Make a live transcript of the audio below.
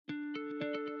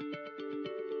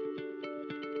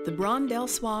The Brondell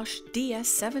Swash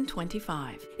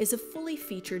DS725 is a fully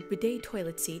featured bidet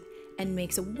toilet seat and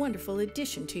makes a wonderful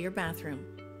addition to your bathroom.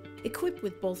 Equipped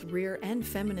with both rear and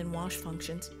feminine wash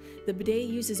functions, the bidet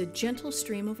uses a gentle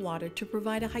stream of water to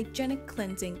provide a hygienic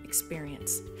cleansing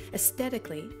experience.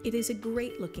 Aesthetically, it is a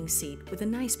great-looking seat with a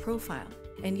nice profile,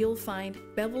 and you'll find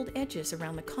beveled edges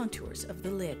around the contours of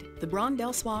the lid. The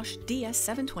Brondell Swash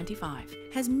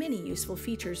DS725 has many useful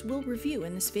features we'll review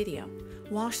in this video.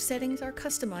 Wash settings are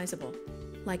customizable,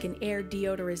 like an air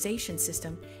deodorization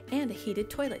system and a heated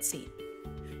toilet seat.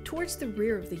 Towards the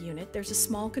rear of the unit, there's a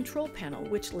small control panel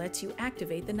which lets you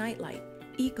activate the nightlight,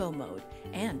 eco mode,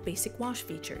 and basic wash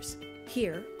features.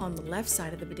 Here, on the left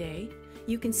side of the bidet,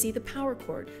 you can see the power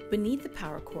cord. Beneath the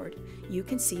power cord, you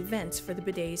can see vents for the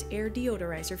bidet's air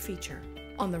deodorizer feature.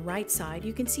 On the right side,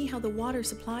 you can see how the water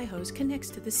supply hose connects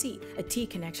to the seat. A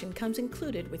T-connection comes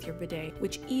included with your bidet,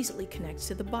 which easily connects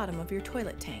to the bottom of your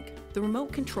toilet tank. The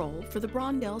remote control for the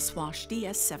Brondell Swash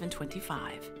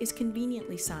DS725 is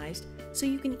conveniently sized, so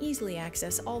you can easily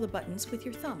access all the buttons with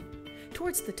your thumb.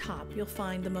 Towards the top, you'll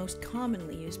find the most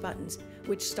commonly used buttons,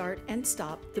 which start and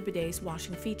stop the bidet's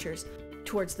washing features.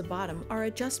 Towards the bottom are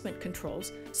adjustment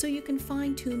controls, so you can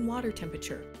fine-tune water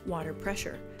temperature, water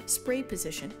pressure, spray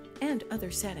position, and other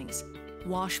settings.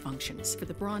 Wash functions for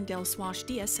the Brondell Swash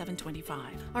DS725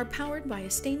 are powered by a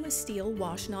stainless steel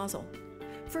wash nozzle.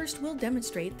 First, we'll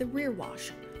demonstrate the rear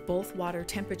wash. Both water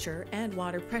temperature and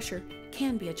water pressure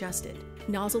can be adjusted.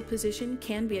 Nozzle position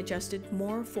can be adjusted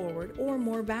more forward or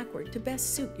more backward to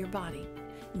best suit your body.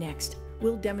 Next,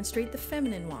 we'll demonstrate the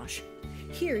feminine wash.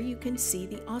 Here you can see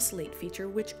the oscillate feature,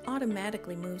 which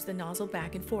automatically moves the nozzle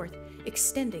back and forth,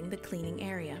 extending the cleaning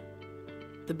area.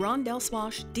 The Brondell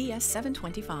Swash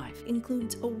DS725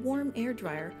 includes a warm air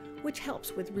dryer, which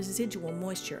helps with residual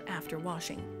moisture after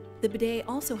washing. The bidet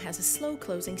also has a slow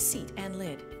closing seat and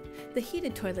lid. The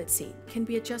heated toilet seat can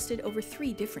be adjusted over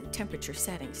 3 different temperature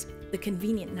settings. The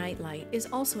convenient night light is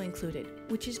also included,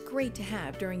 which is great to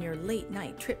have during your late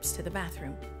night trips to the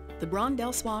bathroom. The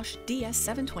Brondell Swash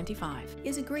DS725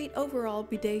 is a great overall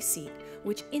bidet seat,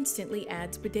 which instantly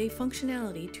adds bidet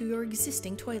functionality to your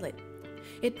existing toilet.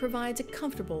 It provides a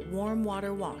comfortable warm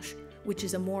water wash, which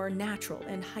is a more natural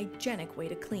and hygienic way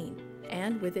to clean.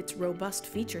 And with its robust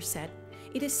feature set,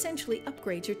 it essentially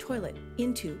upgrades your toilet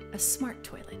into a smart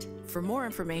toilet. For more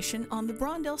information on the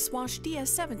Brondell Swash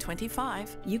DS725,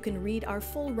 you can read our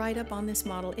full write-up on this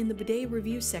model in the bidet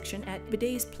review section at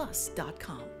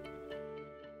bidetsplus.com.